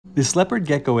This leopard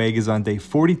gecko egg is on day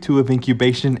 42 of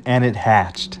incubation and it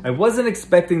hatched. I wasn't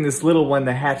expecting this little one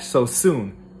to hatch so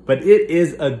soon, but it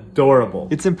is adorable.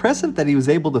 It's impressive that he was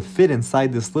able to fit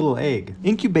inside this little egg.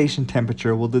 Incubation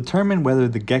temperature will determine whether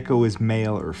the gecko is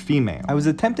male or female. I was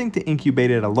attempting to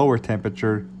incubate at a lower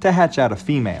temperature to hatch out a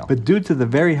female, but due to the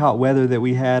very hot weather that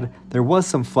we had, there was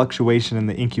some fluctuation in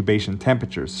the incubation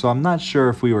temperatures, so I'm not sure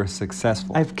if we were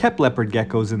successful. I've kept leopard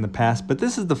geckos in the past, but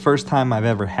this is the first time I've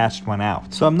ever hatched one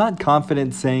out, so I'm not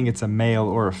confident saying it's a male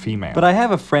or a female. But I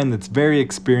have a friend that's very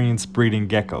experienced breeding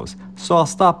geckos, so I'll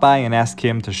stop by and ask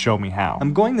him to show me how.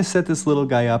 I'm going to set this little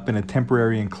guy up in a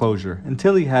temporary enclosure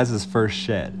until he has his first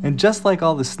shed. And just like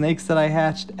all the snakes that I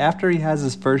hatched, after he has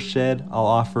his first shed, I'll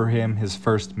offer him his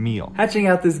first meal. Hatching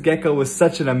out this gecko was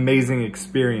such an amazing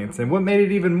experience, and what made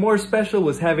it even more special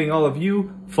was having all of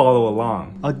you follow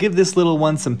along. I'll give this little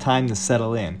one some time to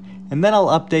settle in, and then I'll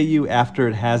update you after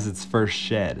it has its first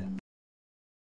shed.